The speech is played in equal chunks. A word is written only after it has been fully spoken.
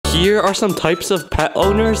Here are some types of pet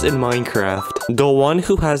owners in Minecraft. The one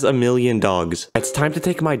who has 1,000,000 dogs. It's time to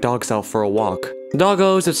take my dogs out for a walk.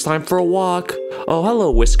 Doggos, it's time for a walk. Oh,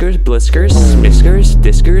 hello, Whiskers, Bliskers, Smiskers,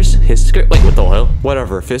 Diskers, Hisker. Wait, what the hell?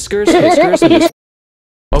 Whatever, Fiskers, Hiskers, and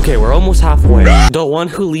Okay, we're almost halfway. The one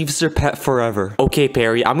who leaves their pet forever. Okay,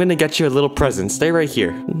 Perry, I'm gonna get you a little present. Stay right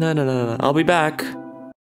here. No. I'll be back.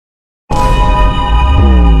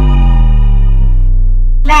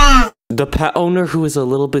 The pet owner who is a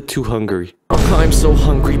little bit too hungry. I'm so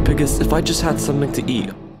hungry because if I just had something to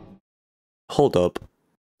eat. Hold up.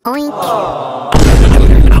 Oink.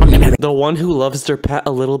 The one who loves their pet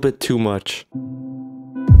a little bit too much.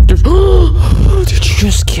 Did you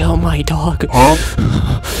just kill my dog? Huh?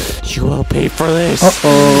 You will pay for this.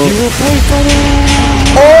 Uh-oh. You will pay for this.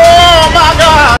 Oh my god!